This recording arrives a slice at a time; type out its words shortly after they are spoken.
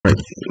Right,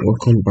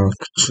 welcome back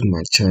to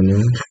my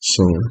channel.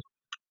 So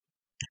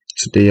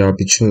today I'll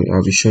be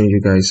showing you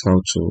guys how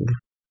to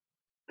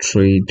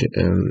trade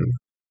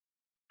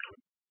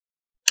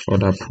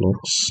order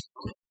blocks.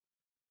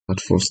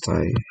 At first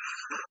I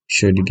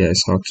showed you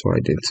guys how to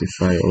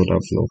identify order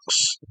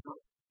blocks.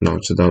 Now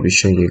today I'll be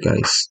showing you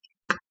guys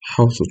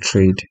how to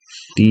trade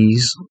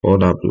these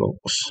order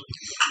blocks.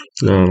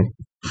 Now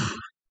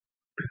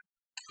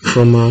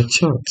from our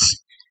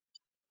charts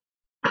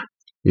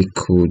we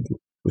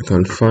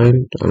can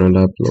find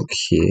another block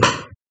here.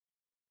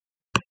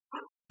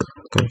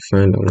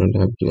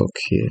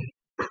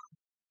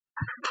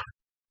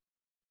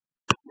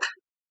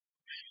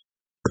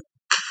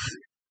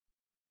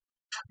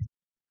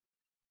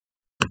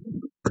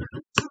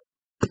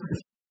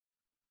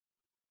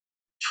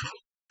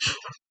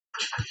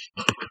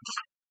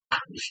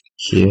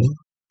 Here,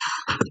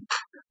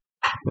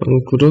 and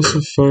we could also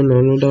find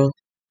another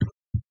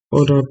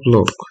order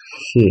block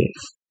here.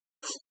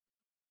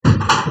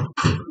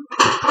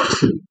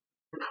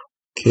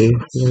 Okay,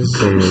 let's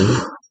zoom in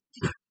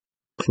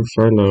to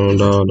find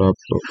another order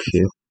block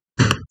here.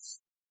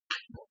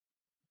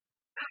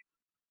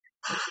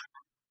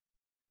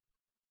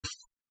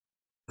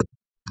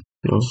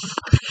 Now,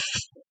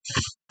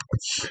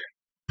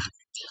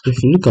 if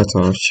you look at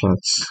our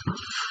charts,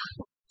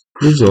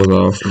 this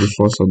was the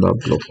first order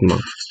block now.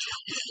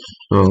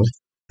 Now,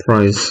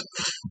 price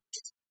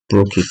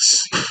broke it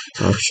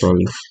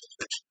actually.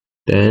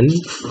 Then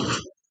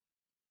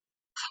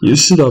you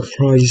see that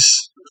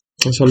price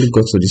actually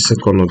got to the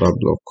second order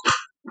block.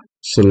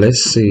 So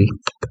let's say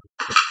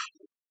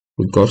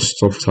we got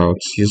stopped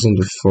out using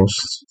the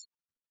first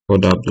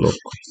order block.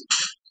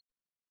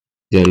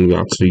 Then we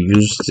have to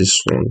use this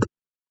one.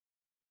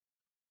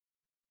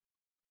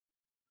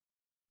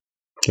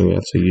 Okay, we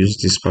have to use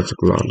this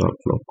particular order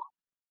block.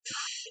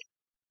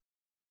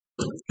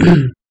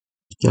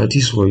 Now this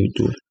is what you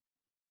do.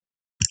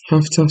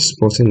 After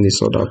spotting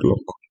this order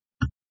block,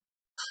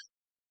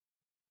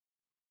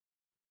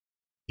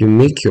 you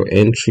make your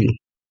entry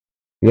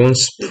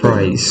once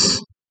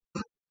price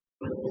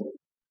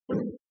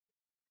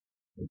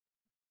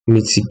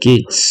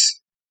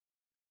mitigates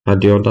at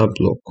the order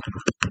block.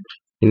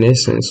 In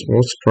essence,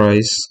 once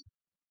price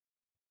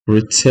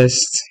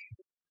retests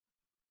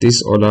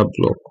this order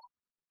block,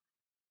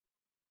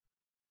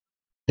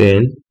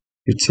 then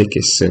you take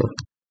a sell.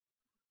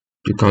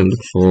 You can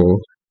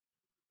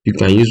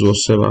use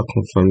whatever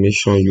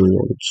confirmation you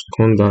want,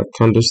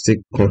 candlestick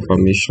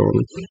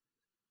confirmation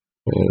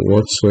or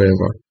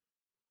whatsoever.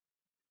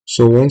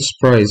 So once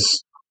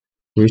price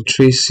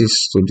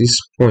retraces to this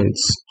point,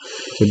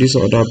 to this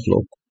order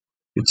block,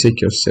 you take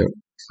your sell.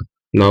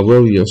 Now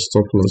where will your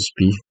stop loss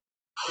be?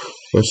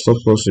 Your stop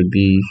loss will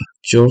be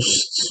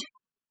just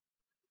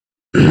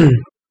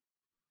the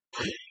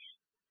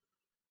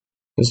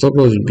stop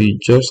loss will be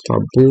just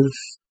above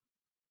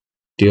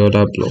the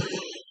order block.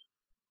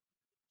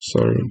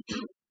 Sorry.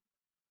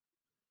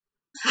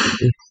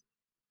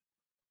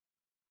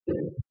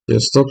 Your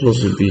stop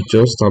loss will be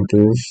just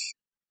above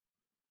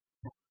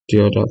the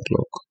order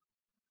block.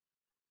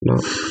 Now,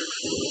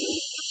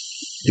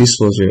 this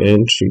was your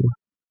entry.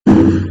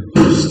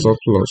 Stop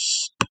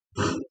loss.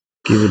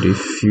 Give it a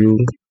few.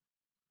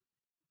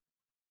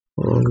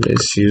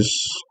 Let's use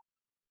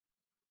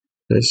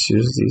this.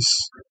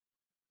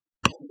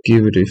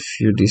 Give it a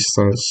few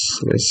distance.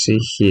 Let's say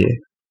here.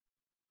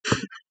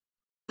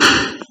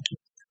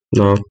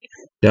 Now,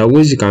 there are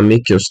ways you can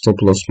make your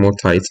stop loss more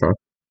tighter.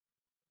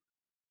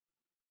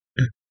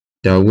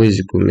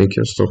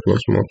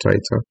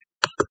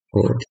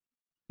 Or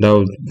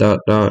that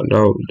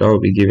will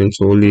be given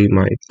to only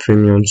my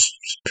premium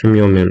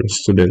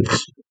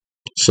students.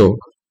 So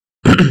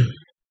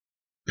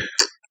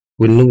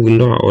we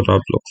know our order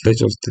block. Let's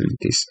just delete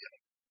this.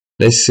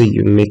 Let's say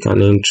you make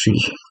an entry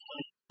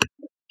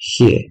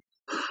here.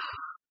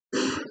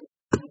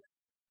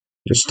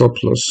 The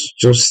stop loss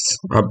just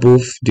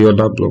above the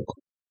order block.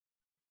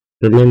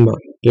 Remember,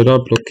 the order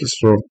block is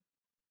from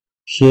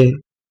here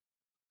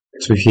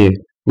to here,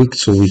 week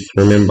to week.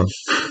 Remember.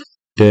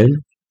 Then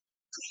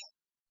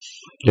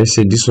let's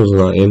say this was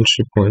our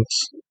entry point.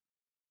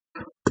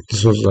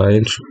 Just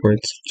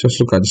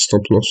look at the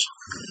stop loss.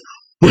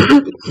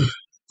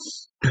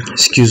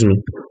 Excuse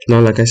me. Now,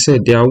 like I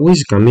said, there are ways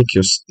you can make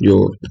your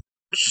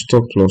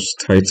stop loss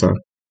tighter.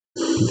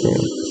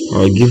 But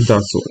I'll give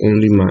that to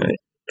only my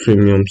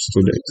premium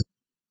students.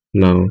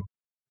 Now,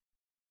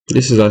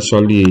 this is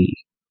actually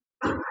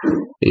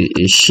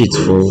a sheet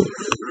for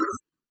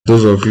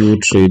those of you who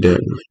trade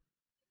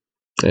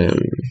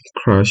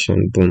crash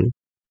and boom.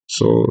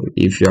 So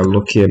if you are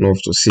lucky enough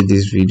to see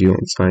this video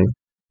on time,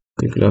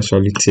 you could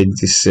actually take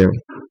this sell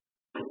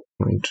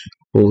and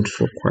hold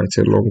for quite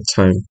a long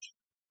time.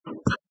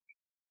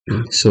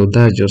 So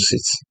that's just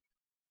it.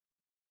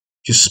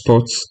 You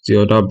spot the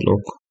order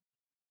block.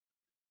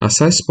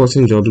 Aside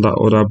spotting the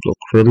order block,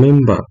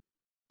 remember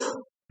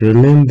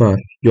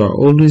you are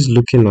always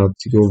looking at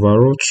the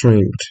overall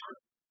trend.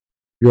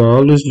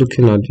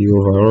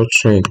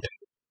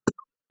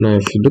 Now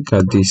if you look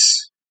at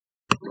this,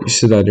 you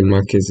see that the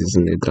market is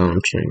in a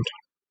downtrend.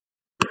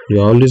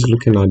 You're always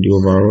looking at the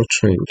overall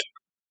trend.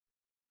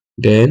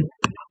 Then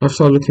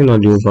after looking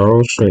at the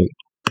overall trend,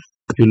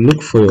 you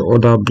look for your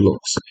order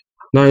blocks.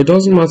 Now it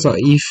doesn't matter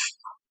if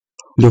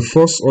the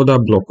first order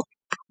block,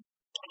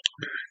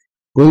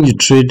 when you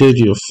traded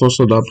your first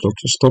order block,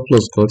 your stop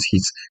loss got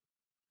hit.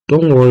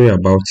 Don't worry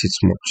about it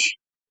much.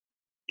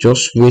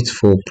 Just wait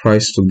for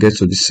price to get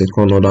to the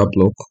second order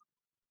block.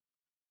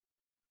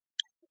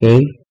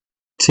 Then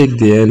take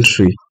the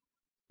entry,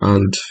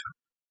 and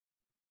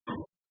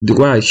the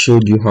way I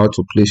showed you how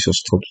to place your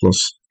stop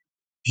loss,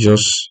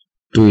 just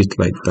do it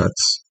like that.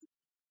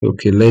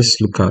 Okay, let's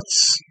look at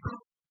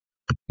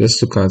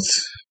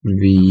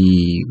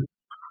the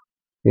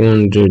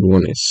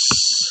 101s.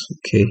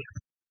 Okay,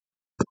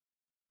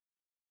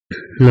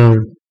 now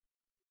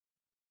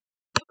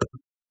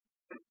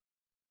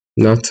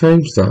there are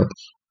times that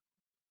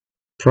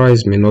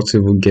price may not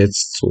even get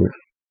to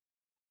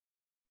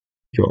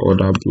your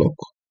order block.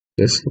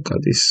 Let's look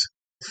at this.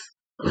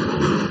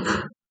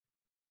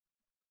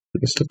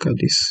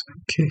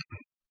 Okay,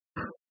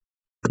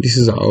 this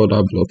is our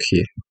order block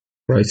here,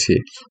 right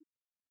here.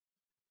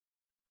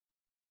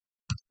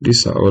 This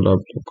is our order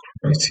block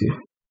right here.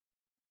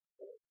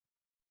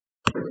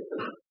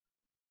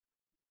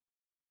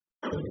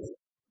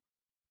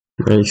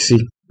 Now you see,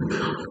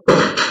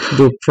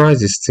 the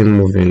price is still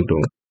moving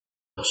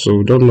though, so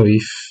we don't know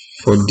if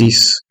for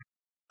this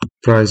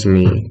price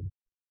may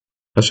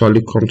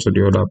actually come to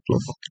the order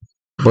block.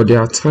 But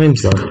there are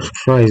times that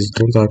price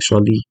don't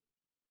actually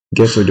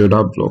get to the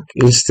other block.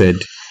 Instead,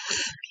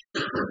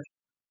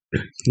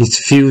 it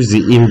feels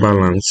the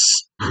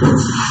imbalance,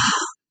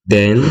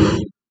 then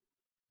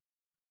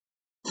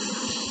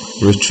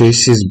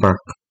retraces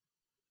back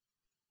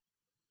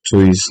to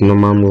its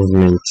normal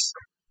movement.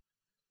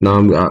 Now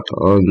on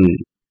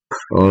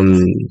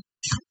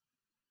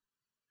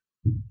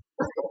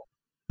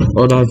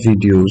other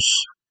videos,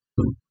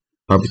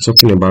 I'll be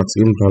talking about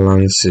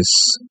imbalances,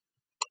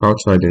 how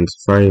to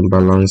identify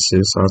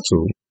imbalances, how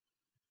to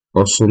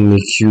also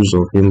make use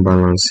of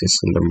imbalances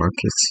in the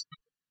market.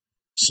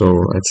 So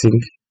I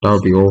think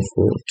that'll be all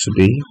for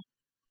today.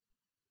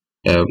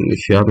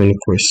 If you have any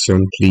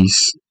question, please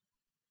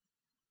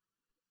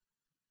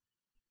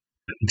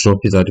drop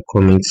it at the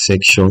comment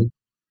section.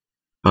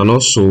 And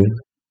also,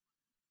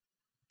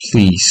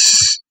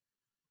 please,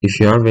 if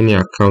you have any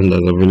account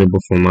that's available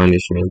for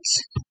management,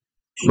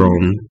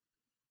 from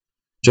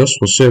just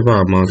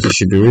whatever amount, it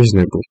should be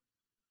reasonable.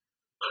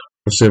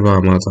 Whatever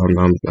amount,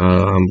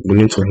 I'm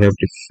willing to help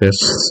the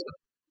first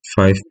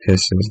 5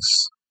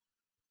 persons.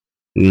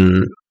 If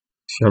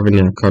you have any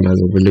account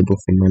that's available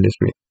for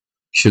management, it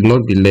should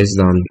not be less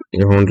than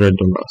 $100.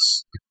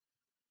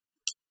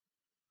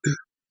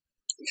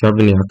 If you have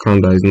any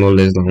account that is not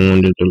less than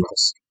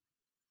 $100,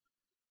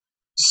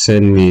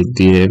 send me a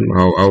DM.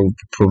 I'll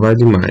be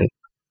providing my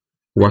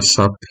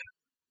WhatsApp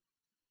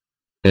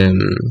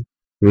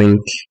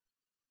link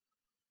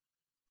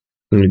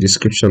in the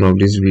description of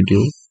this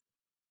video.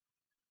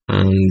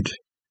 And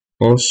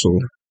also,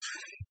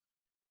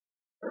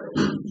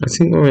 I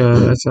think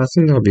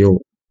that'll be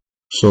all.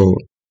 So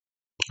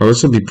I'll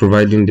also be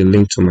providing the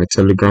link to my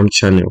Telegram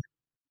channel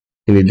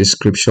in the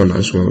description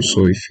as well.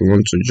 So if you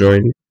want to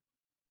join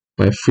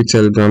my free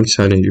Telegram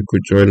channel, you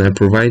could join. I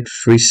provide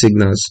free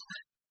signals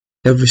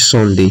every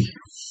Sunday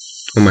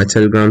on my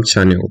Telegram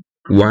channel,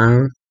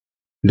 while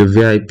the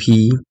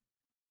VIP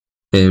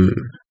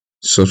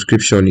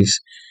subscription is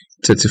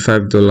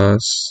 $35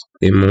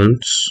 a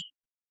month,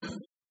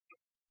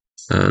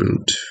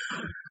 and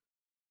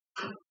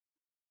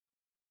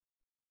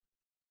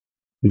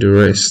the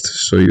rest,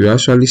 so you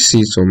actually see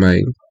it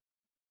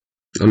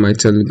on my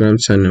Telegram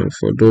channel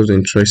for those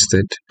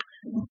interested.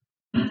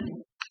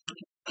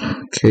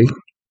 Okay,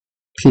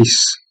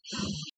 peace.